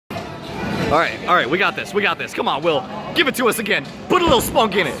All right, we got this, Come on, Will, give it to us again. Put a little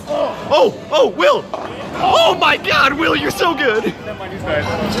spunk in it. Oh, Will. Oh my God, Will, you're so good.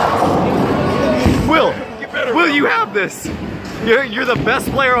 Will, you have this. You're the best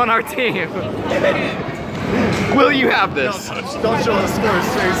player on our team. Will, you have this. Don't show the scores,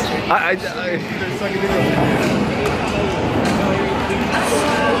 Chase.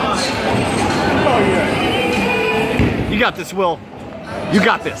 You got this, Will. You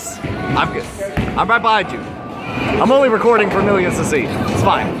got this. I'm good. I'm right behind you. I'm only recording for millions to see. It's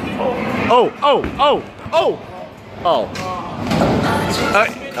fine. Oh. All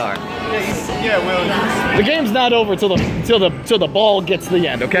right. Yeah, Will. The game's not over till the ball gets to the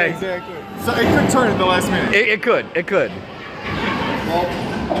end. Okay. Yeah, exactly. So it could turn at the last minute. It could.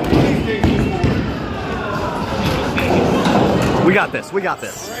 We got this.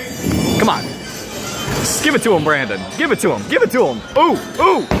 Come on. Give it to him, Brandon. Give it to him.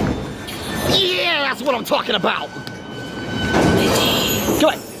 Ooh. Yeah, that's what I'm talking about. Come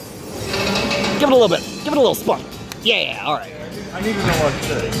on. Give it a little bit. Give it a little spunk. Yeah, all right. I need to know what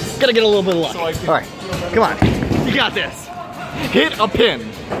it is. Gotta get a little bit of luck. So All right, come on. You got this. Hit a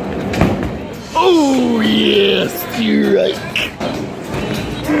pin. Oh, yes, you're right.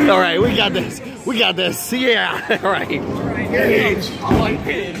 All right, we got this. Yeah, all right. One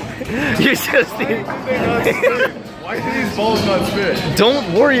pin. You just Why do these balls not spin?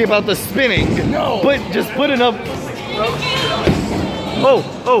 Don't worry about the spinning. No. Just put enough.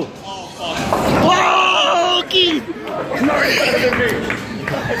 Oh. Whoa, Keith!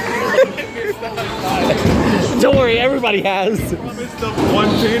 Don't worry, everybody has. One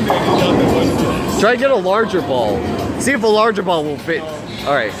pin and he got the one pin. Try to get a larger ball. See if a larger ball will fit.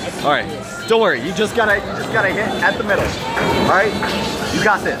 All right. Don't worry. You just gotta hit at the middle. All right. You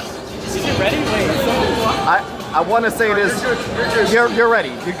got this. Is it ready? Wait. I want to say it is. You're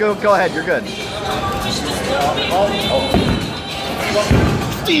ready. You go ahead. You're good.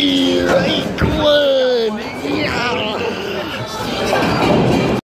 Come on.